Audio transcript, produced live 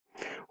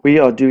We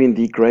are doing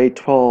the grade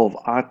 12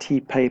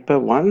 RT paper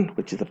 1,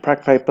 which is the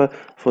prac paper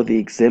for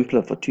the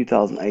Exempler for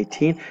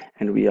 2018,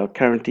 and we are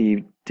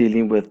currently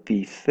dealing with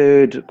the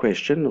third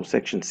question, or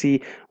section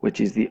C,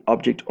 which is the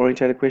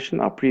object-oriented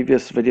question. Our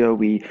previous video,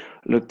 we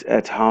looked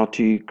at how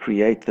to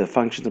create the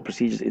functions and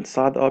procedures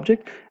inside the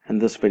object, and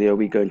this video,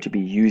 we're going to be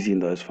using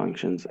those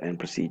functions and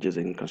procedures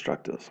in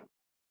constructors.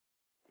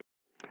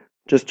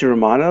 Just to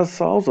remind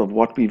ourselves of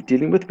what we're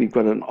dealing with, we've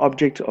got an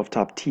object of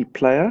type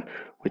tPlayer,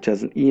 which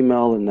has an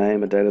email, a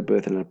name, a date of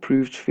birth, and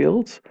approved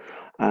fields.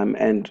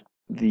 And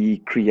the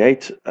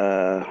create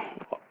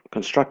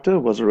constructor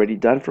was already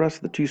done for us.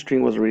 The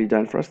toString was already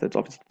done for us. That's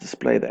obviously to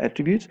display the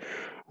attributes.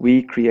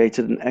 We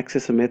created an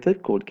accessor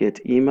method called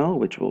getEmail,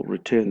 which will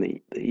return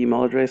the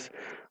email address.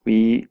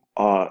 We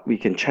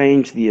can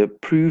change the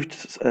approved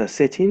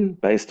setting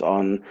based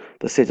on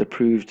the set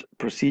approved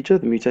procedure,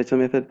 the mutator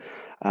method.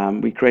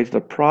 We created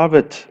a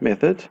private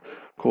method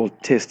called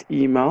test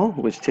email,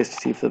 which tests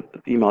to see if the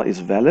email is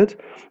valid,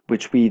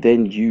 which we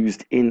then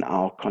used in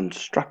our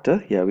constructor.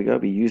 Here we go,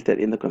 we used that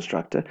in the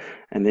constructor.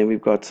 And then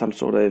we've got some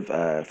sort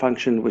of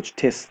function which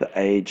tests the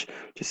age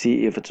to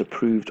see if it's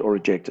approved or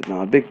rejected.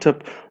 Now, a big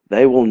tip,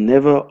 they will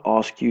never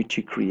ask you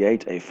to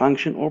create a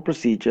function or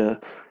procedure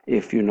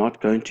if you're not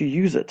going to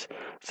use it.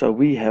 So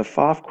we have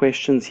 5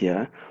 questions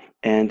here,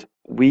 and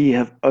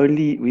we've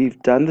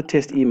done the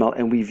test email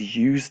and we've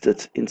used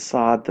it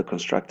inside the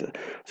constructor.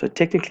 So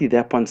technically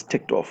that one's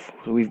ticked off.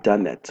 So we've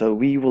done that. So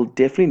we will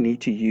definitely need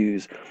to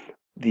use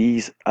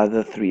these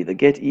other 3, the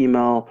get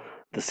email,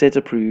 the set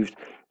approved,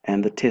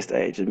 and the test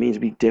age. It means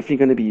we're definitely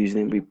going to be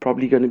using them. We're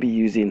probably going to be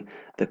using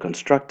the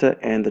constructor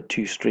and the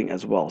toString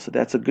as well. So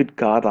that's a good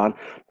guideline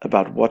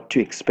about what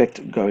to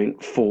expect going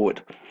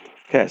forward.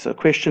 Okay, so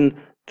question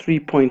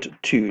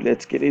 3.2.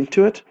 Let's get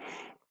into it.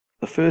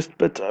 The first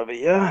bit over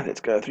here,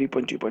 let's go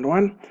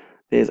 3.2.1.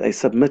 There's a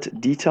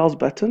submit details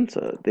button.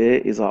 So there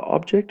is our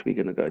object. We're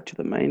going to go to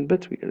the main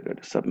bit. We're going to go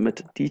to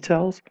submit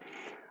details.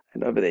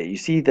 And over there, you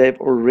see they've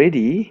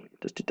already,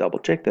 just to double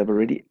check, they've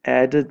already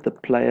added the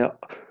player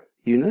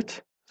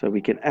unit. So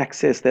we can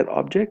access that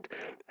object.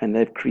 And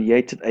they've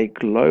created a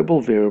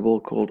global variable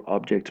called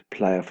object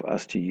player for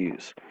us to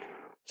use.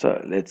 So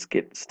let's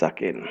get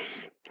stuck in.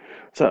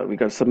 So we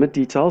got to submit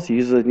details. The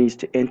user needs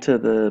to enter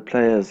the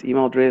player's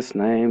email address,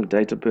 name,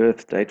 date of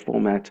birth, date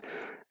format,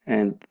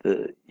 and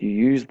you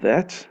use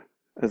that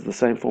as the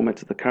same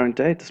format as the current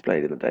date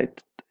displayed in the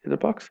date edit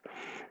box.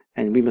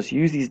 And we must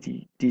use these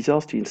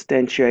details to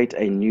instantiate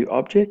a new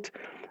object.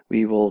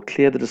 We will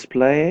clear the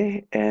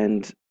display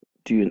and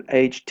do an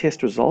age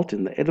test result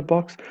in the edit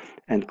box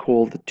and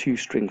call the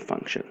toString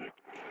function.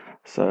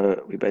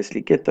 So we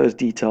basically get those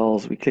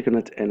details, we click on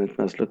it, and it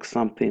must look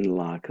something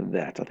like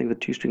that. I think the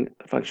toString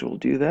function will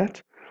do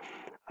that.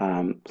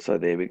 So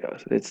there we go.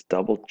 So let's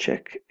double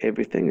check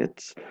everything.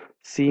 It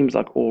seems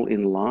like all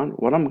in line.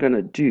 What I'm going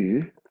to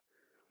do,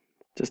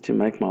 just to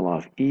make my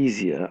life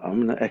easier,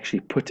 I'm going to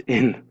actually put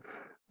in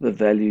the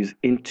values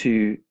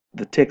into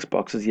the text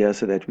boxes here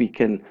so that we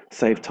can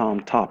save time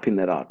typing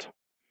that out.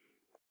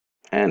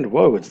 And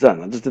whoa, it's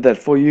done. I just did that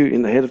for you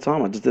in ahead of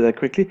time. I just did that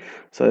quickly.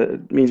 So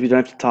it means we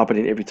don't have to type it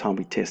in every time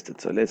we test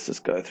it. So let's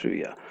just go through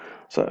here.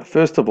 So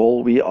first of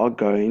all, we are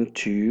going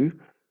to,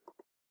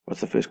 what's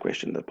the first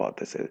question? The part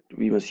that says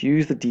we must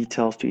use the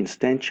details to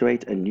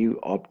instantiate a new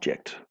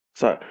object.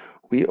 So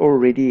we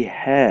already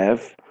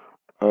have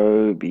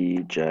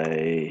obj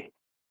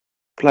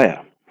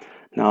player.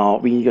 Now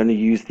we're going to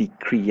use the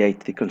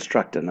create the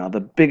constructor. Now the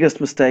biggest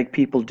mistake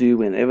people do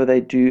whenever they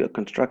do a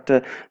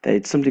constructor,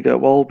 they simply go,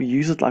 well, we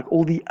use it like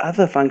all the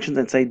other functions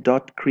and say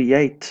dot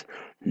create.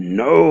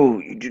 No,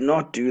 you do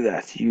not do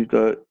that. You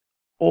go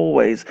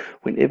always,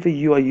 whenever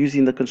you are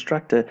using the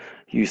constructor,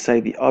 you say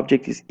the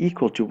object is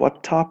equal to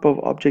what type of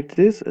object it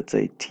is. It's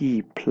a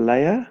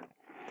tPlayer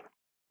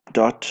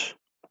dot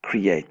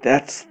create.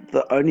 That's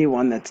the only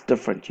one that's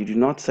different. You do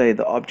not say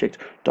the object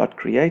dot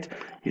create.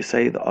 You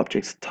say the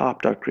object's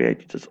type dot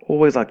create. It's just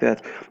always like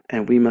that.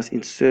 And we must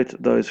insert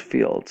those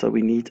fields. So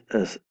we need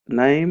a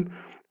name,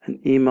 an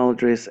email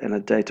address, and a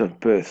date of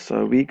birth.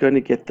 So we're going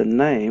to get the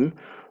name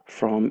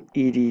from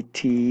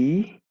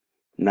edt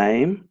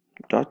name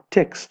dot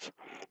text.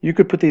 You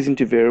could put these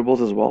into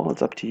variables as well.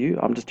 It's up to you.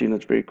 I'm just doing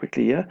it very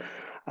quickly here.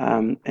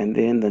 And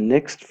then the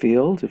next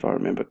field, if I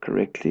remember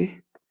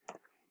correctly,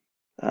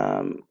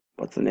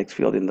 what's the next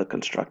field in the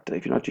constructor?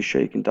 If you're not too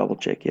sure, you can double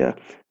check here.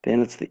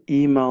 Then it's the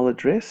email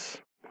address.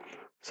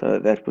 So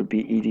that would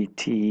be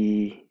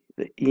edt,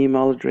 the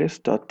email address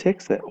dot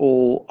text. They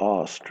all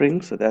are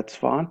strings, so that's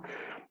fine.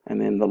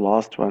 And then the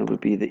last one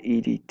would be the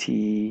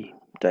edt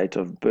date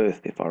of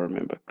birth, if I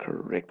remember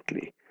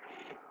correctly.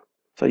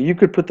 So you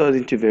could put those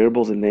into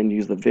variables and then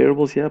use the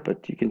variables here,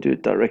 but you can do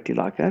it directly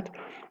like that.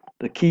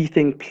 The key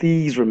thing,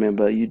 please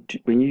remember,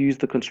 when you use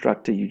the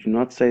constructor, you do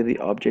not say the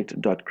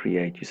object dot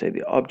create. You say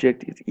the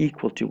object is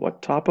equal to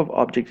what type of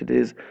object it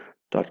is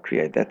dot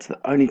create. That's the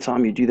only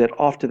time you do that.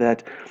 After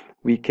that,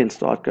 we can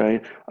start going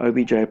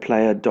obj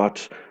player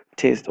dot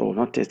test, or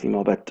not test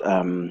email, but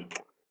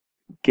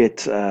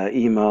get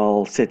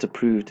email set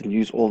approved and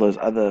use all those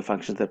other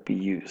functions that we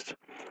used.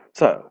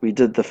 So we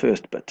did the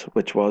first bit,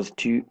 which was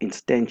to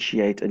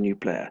instantiate a new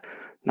player.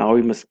 Now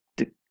we must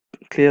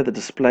clear the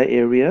display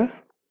area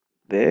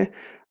there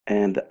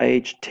and the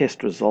age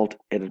test result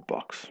edit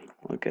box.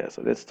 Okay,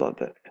 so let's start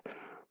that.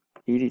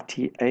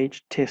 EDT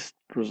age test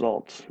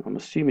results. I'm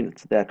assuming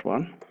it's that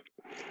one.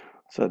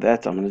 So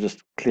that I'm going to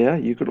just clear.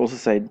 You could also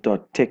say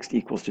dot text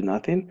equals to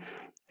nothing.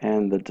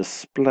 And the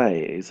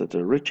display, is it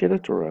a rich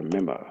edit or a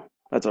memo?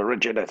 That's a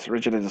rich edit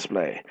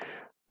display.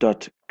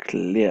 Dot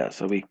clear.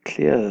 So we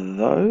clear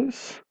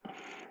those.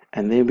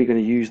 And then we're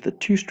going to use the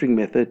toString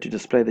method to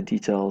display the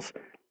details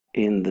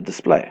in the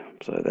display.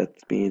 So that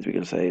means we're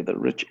going to say the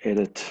rich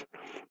edit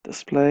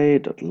display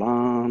dot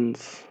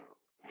lines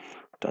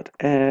dot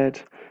add,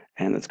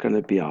 and it's going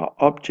to be our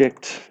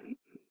object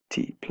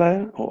t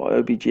player or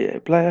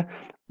obja player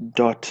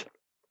dot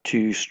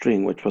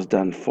toString, which was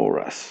done for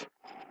us.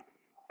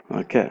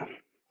 Okay,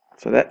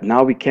 so that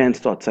now we can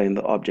start saying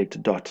the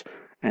object dot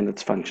and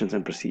its functions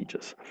and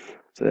procedures.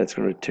 So that's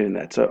going to return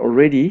that. So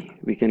already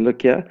we can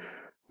look here.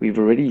 We've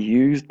already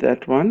used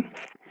that one.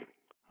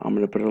 I'm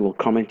going to put a little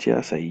comment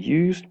here, say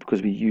used,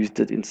 because we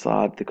used it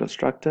inside the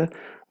constructor.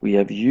 We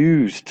have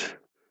used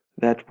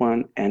that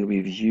one, and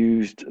we've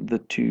used the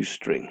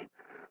toString.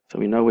 So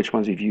we know which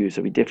ones we've used,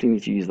 so we definitely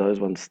need to use those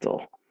ones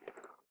still.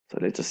 So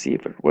let's just see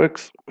if it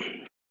works.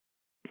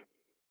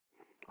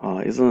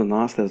 Isn't it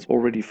nice that it's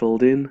already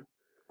filled in?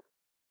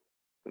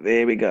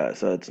 There we go.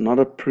 So it's not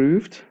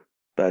approved,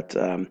 but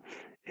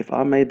if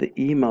I made the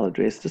email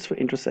address, just for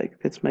interest sake,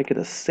 let's make it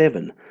a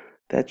 7.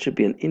 That should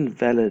be an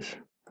invalid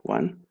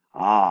one.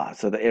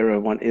 So the error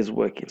one is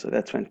working, so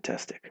that's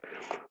fantastic.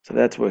 So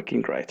that's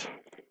working great.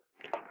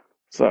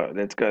 So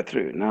let's go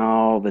through.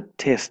 Now the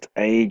test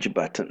age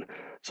button.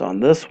 So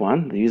on this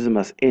one, the user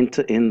must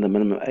enter in the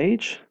minimum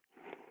age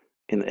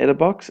in the edit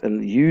box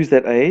and use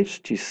that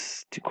age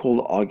to call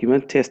the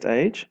argument test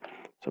age.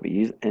 So we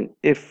use an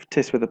if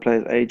test whether the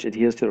player's age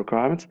adheres to the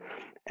requirements,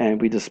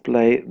 and we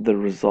display the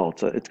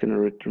result. So it's going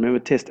to remember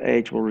test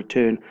age will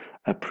return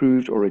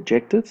approved or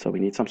rejected. So we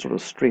need some sort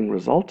of string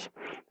result,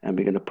 and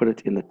we're going to put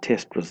it in the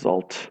test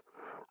result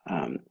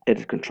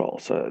edit control.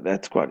 So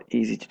that's quite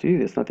easy to do.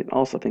 There's nothing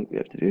else I think we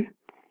have to do.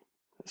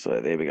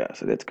 So there we go.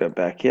 So let's go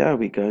back here. I'm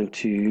going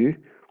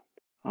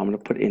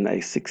to put in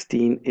a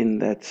 16 in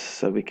that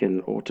so we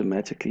can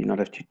automatically not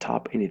have to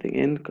type anything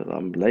in because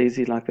I'm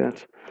lazy like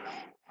that.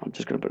 I'm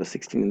just going to put a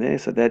 16 in there.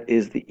 So that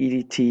is the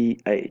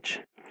EDT age.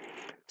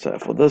 So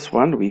for this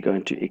one, we're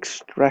going to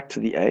extract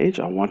the age.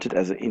 I want it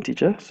as an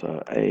integer.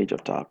 So age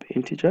of type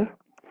integer.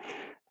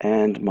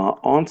 And my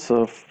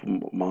answer is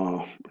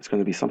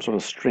going to be some sort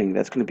of string.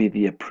 That's going to be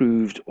the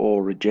approved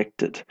or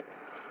rejected.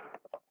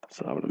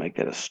 So I'm going to make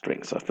that a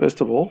string. So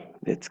first of all,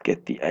 let's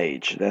get the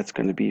age. That's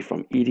going to be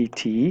from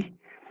EDT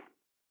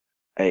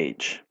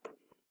age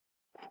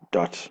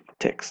dot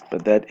text,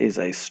 but that is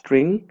a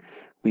string.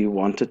 We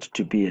want it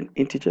to be an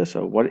integer.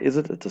 So what is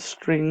it? It's a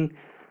string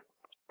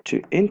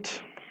to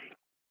int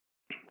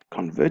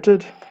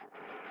converted.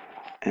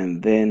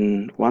 And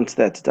then once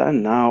that's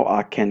done, now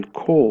I can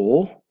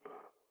call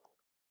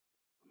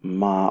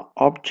my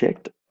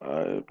object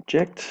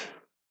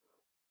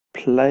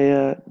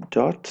player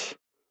dot,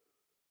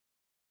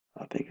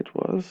 I think it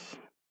was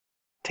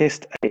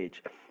test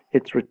age.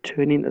 It's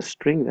returning a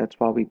string. That's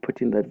why we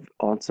put in the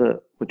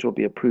answer, which will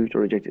be approved or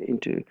rejected,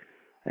 into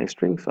a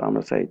string. So I'm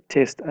going to say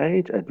test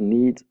age. It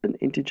needs an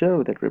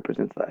integer that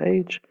represents the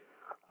age.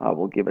 I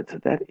will give it to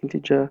that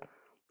integer.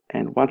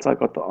 And once I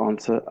got the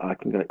answer, I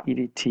can go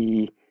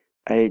EDT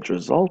age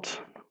result.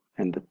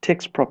 And the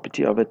text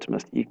property of it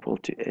must equal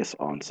to S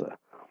answer.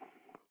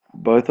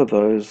 Both of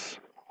those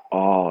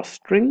are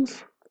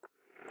strings.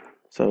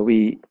 So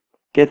we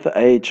get the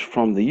age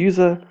from the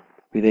user.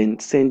 We then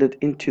send it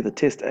into the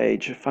test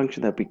age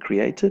function that we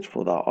created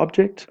for our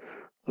object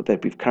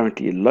that we've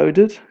currently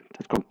loaded.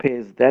 It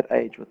compares that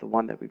age with the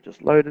one that we've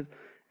just loaded,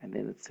 and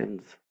then it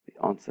sends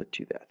the answer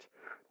to that.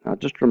 Now,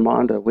 just a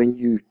reminder, when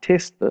you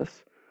test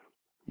this,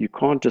 you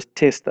can't just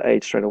test the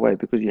age straight away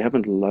because you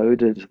haven't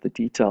loaded the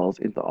details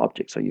in the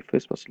object. So you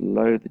first must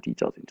load the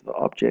details into the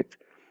object,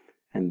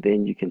 and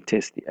then you can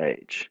test the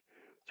age.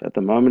 So at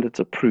the moment, it's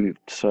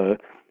approved. So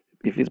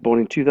if he's born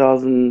in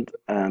 2000,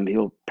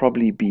 he'll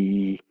probably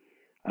be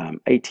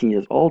 18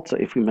 years old. So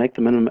if we make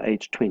the minimum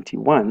age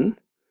 21,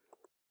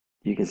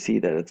 you can see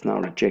that it's now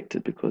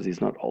rejected because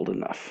he's not old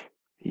enough.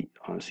 I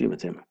assume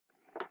it's him.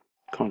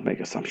 Can't make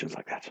assumptions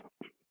like that.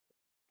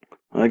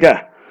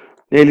 Okay,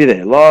 nearly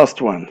there.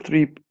 Last one,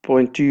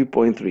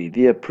 3.2.3,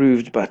 the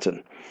approved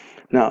button.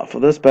 Now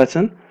for this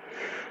button,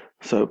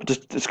 so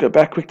let's go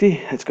back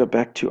quickly. Let's go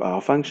back to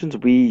our functions.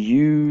 We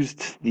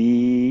used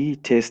the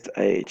test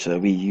age, so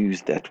we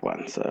used that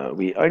one. So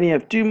we only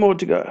have 2 more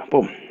to go.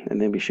 Boom,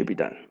 and then we should be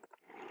done.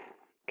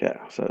 Okay,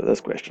 so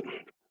this question.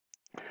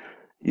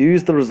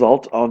 Use the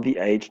result of the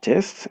age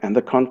test and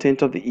the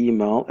content of the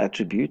email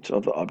attribute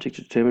of the object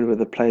to determine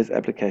whether the player's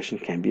application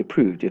can be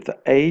approved. If the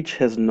age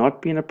has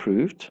not been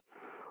approved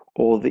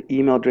or the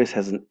email address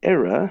has an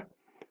error,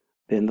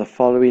 then the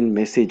following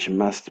message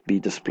must be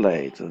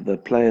displayed. The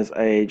player's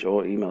age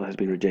or email has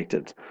been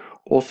rejected.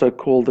 Also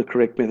call the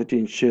correct method to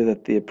ensure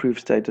that the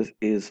approved status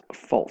is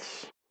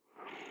false.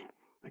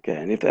 Okay,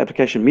 and if the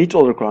application meets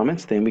all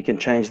requirements, then we can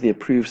change the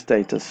approved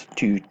status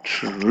to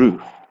true.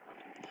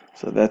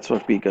 So that's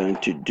what we're going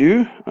to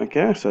do.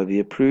 Okay, so the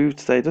approved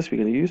status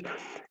we're going to use.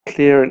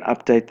 Clear and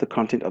update the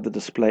content of the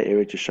display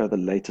area to show the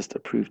latest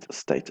approved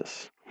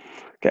status.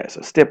 Okay,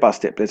 so step by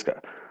step, let's go.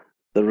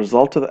 The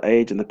result of the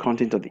age and the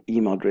content of the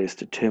email address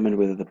determine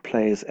whether the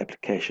player's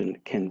application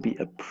can be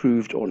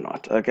approved or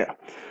not. Okay,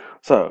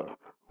 so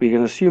we're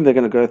going to assume they're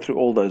going to go through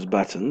all those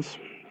buttons.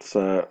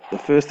 So the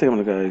first thing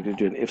I'm going to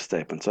do an if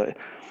statement. So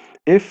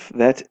if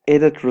that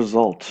edit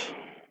result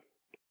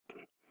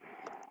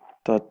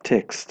dot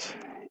text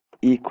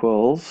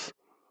equals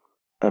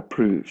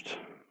approved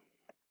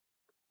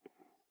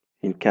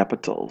in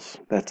capitals,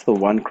 that's the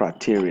one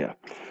criteria.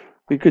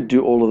 We could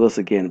do all of this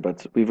again,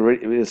 but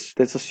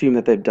let's assume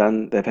that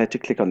they've had to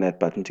click on that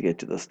button to get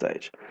to this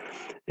stage.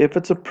 If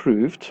it's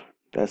approved,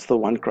 that's the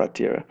one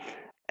criteria,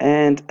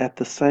 and at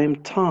the same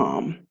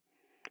time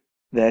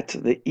that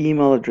the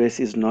email address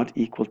is not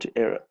equal to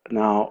error.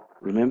 Now,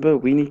 remember,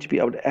 we need to be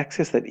able to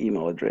access that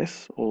email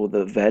address or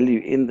the value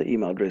in the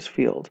email address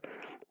field,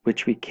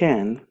 which we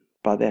can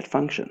by that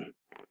function.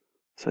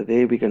 So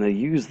there we're going to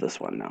use this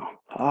one now.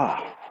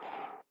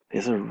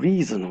 There's a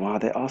reason why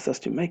they asked us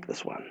to make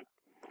this one.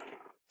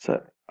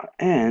 So,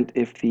 and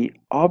if the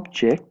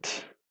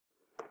object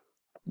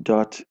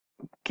dot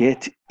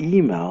get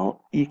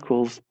email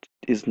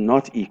is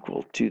not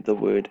equal to the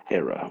word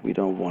error, we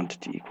don't want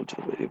it to equal to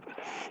the word error.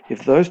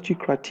 If those two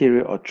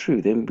criteria are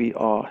true, then we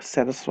are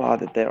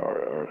satisfied that they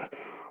are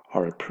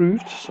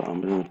approved. So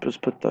I'm going to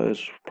just put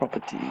those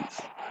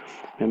properties.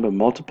 Remember,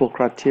 multiple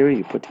criteria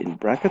you put in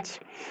brackets.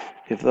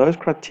 If those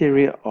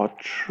criteria are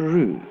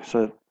true,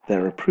 so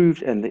they're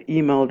approved and the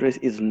email address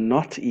is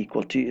not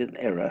equal to an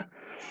error,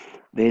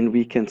 then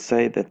we can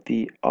say that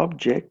the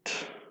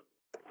object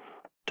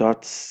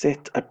dot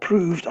set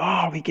approved.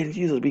 We can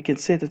use it. We can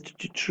set it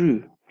to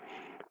true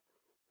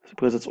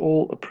because it's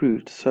all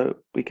approved. So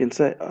we can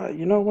say,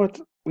 you know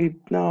what? We've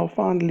now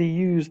finally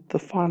used the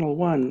final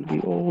one. We're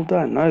all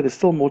done. No, there's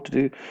still more to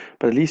do,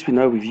 but at least we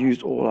know we've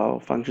used all our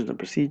functions and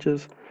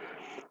procedures.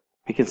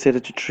 We can set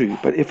it to true.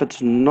 But if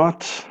it's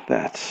not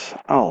that,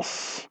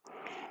 else,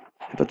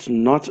 if it's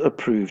not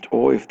approved,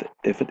 or if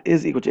it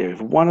is equal to error,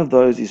 if one of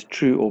those is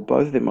true or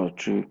both of them are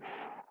true,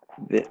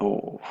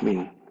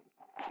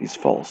 is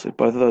false. If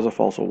both of those are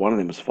false or one of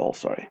them is false,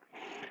 sorry,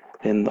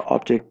 then the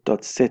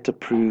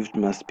object.setApproved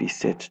must be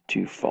set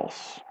to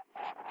false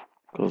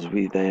because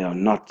they are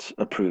not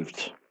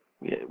approved.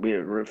 We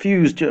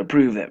refuse to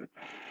approve them.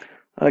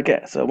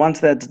 Okay, so once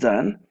that's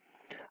done,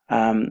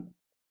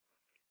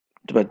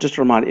 but just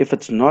a reminder, if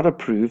it's not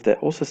approved, they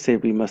also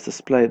said we must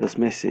display this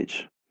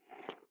message.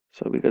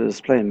 So we're going to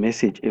display a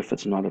message if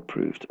it's not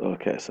approved.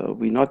 Okay, so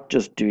we're not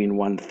just doing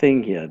one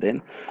thing here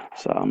then.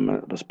 So I'm going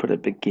to just put a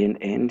begin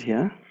end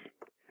here.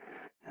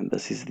 And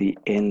this is the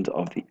end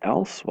of the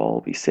else.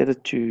 Well, we set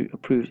it to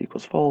approved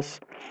equals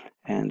false.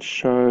 And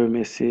show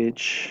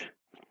message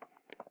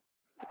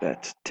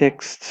that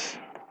text.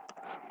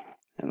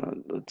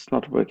 And it's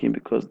not working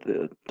because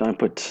don't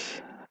put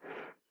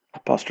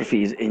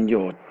apostrophes in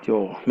your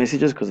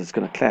messages because it's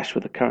going to clash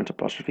with the current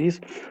apostrophes.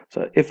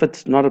 So if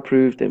it's not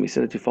approved, then we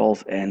set it to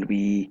false and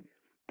we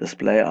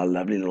display our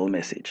lovely little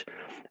message.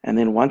 And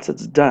then once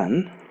it's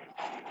done,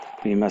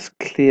 we must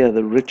clear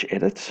the rich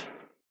edit.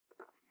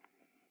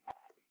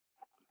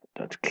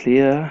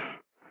 Clear,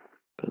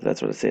 because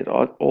that's what it said.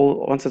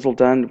 Once it's all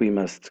done, we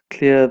must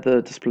clear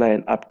the display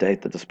and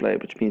update the display,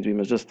 which means we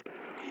must just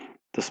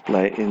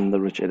display in the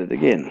rich edit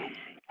again.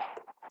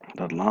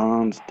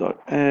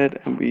 .lines.add,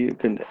 and we're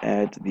going to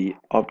add the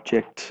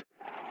object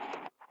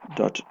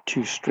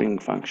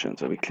 .toString function.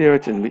 So we clear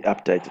it and we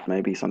update it.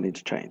 Maybe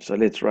something's changed. So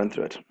let's run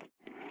through it.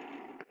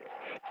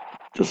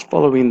 Just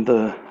following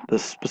the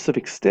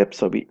specific steps.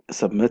 So we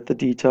submit the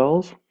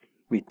details.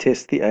 We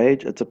test the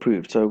age, it's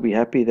approved. So we're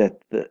happy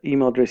that the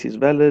email address is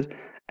valid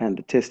and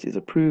the test is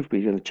approved.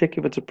 We're going to check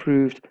if it's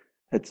approved.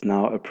 It's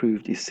now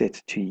approved is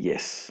set to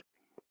yes.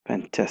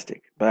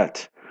 Fantastic.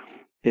 But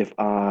if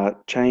I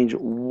change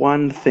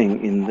one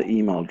thing in the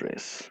email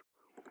address,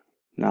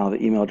 now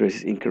the email address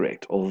is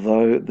incorrect.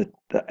 Although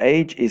the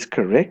age is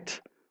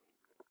correct,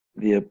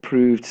 the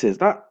approved says,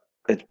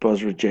 it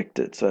was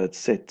rejected. So it's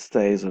set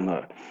stays or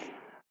no.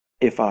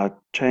 If I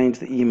change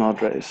the email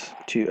address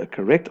to a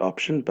correct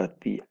option,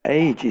 but the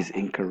age is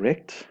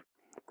incorrect,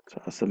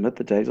 so I submit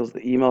the details,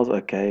 the email's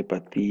okay,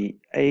 but the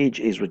age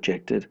is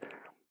rejected,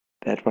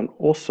 that one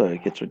also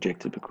gets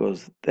rejected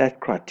because that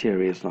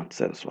criteria is not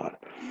satisfied.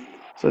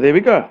 So there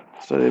we go.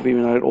 So there we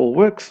know it all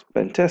works.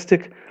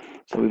 Fantastic.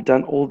 So we've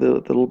done all the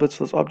little bits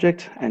of this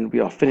object, and we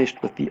are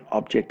finished with the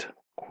object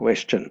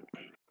question.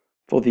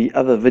 For the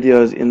other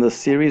videos in this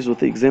series with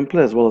the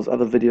Exempler, as well as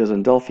other videos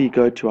in Delphi,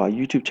 go to our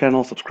YouTube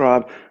channel,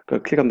 subscribe,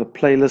 go click on the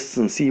playlists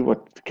and see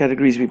what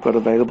categories we've got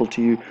available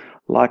to you.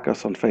 Like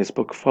us on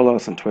Facebook, follow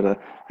us on Twitter,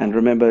 and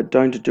remember,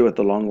 don't do it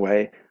the long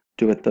way.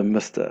 do it the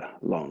Mr.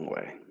 Long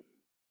way.